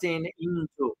sucked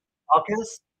into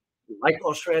AUKUS, like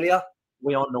Australia,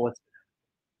 we all know what's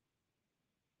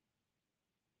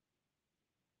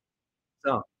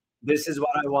so. This is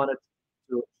what I wanted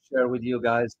to share with you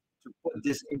guys to put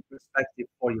this in perspective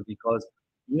for you because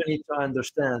you need to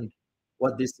understand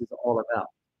what this is all about.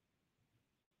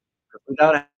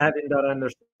 Without having that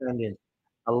understanding,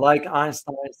 like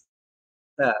Einstein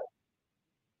said.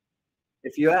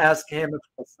 If you ask him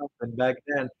for something back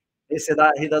then, he said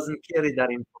that he doesn't carry that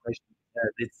information.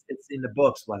 It's in the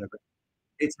books, whatever.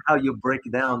 It's how you break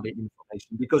down the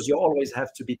information because you always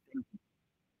have to be thinking.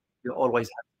 You always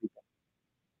have to be thinking.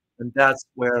 And that's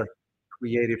where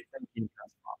creative thinking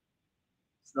comes from.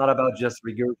 It's not about just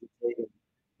regurgitating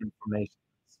information.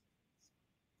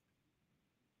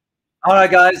 All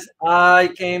right, guys, I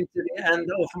came to the end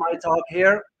of my talk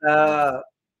here.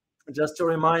 Just to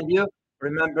remind you,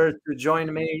 remember to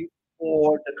join me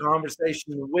for the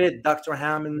conversation with Dr.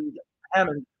 Hammond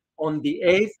on the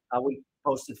 8th. I will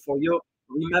post it for you.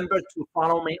 Remember to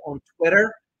follow me on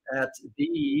Twitter at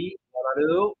DE.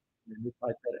 Let me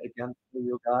type that again for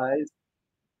you guys.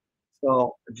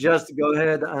 So just go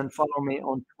ahead and follow me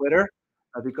on Twitter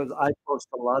because I post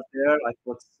a lot there. I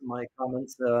post my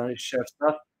comments, share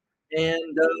stuff.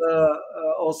 And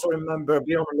also remember,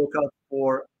 be on the lookout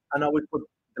for, and I will put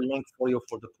the link for you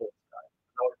for the post, guys.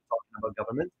 Now we're talking about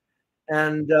government.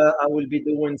 And I will be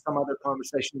doing some other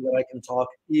conversation where I can talk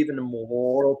even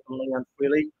more openly and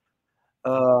freely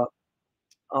uh,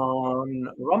 on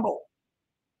Rumble.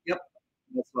 Yep,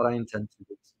 that's what I intend to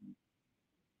do.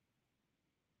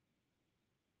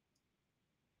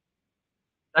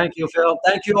 Thank you, Phil.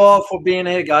 Thank you all for being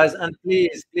here, guys. And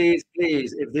please, please,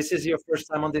 please, if this is your first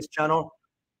time on this channel,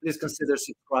 please consider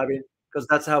subscribing because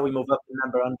that's how we move up the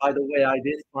number. And by the way, I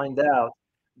did find out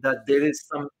that there is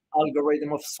some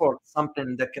algorithm of sorts,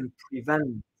 something that can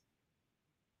prevent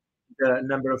the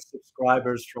number of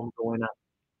subscribers from going up.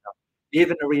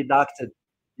 Even Redacted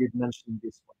did mention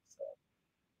this one.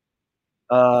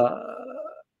 So,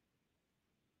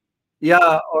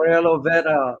 yeah, Aurelio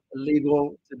Vera,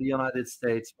 legal to the United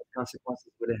States. What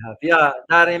consequences would it have? Yeah,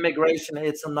 that immigration,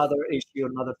 it's another issue,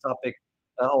 another topic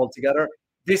altogether.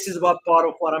 This is what part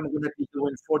of what I'm going to be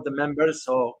doing for the members.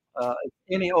 So if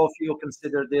any of you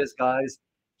consider this, guys,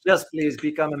 just please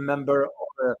become a member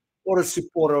or a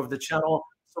supporter of the channel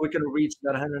so we can reach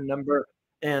that 100 number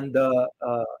and I'll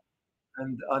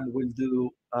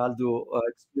do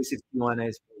exclusive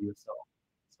Q&As for you. So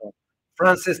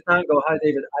Francis Tango, hi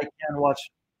David. I can watch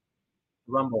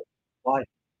Rumble. Why?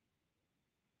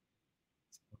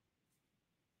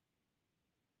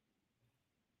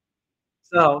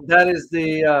 So that is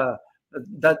the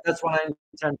that's what I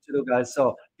intend to do, guys.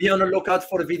 So be on the lookout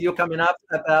for a video coming up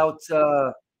about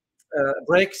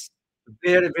breaks.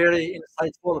 Very, very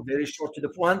insightful, very short to the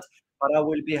point. But I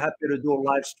will be happy to do a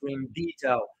live stream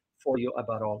detail for you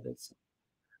about all this.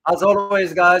 As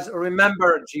always, guys,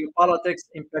 remember geopolitics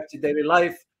impact your daily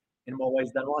life in more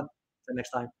ways than one. Until next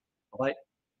time. Bye-bye.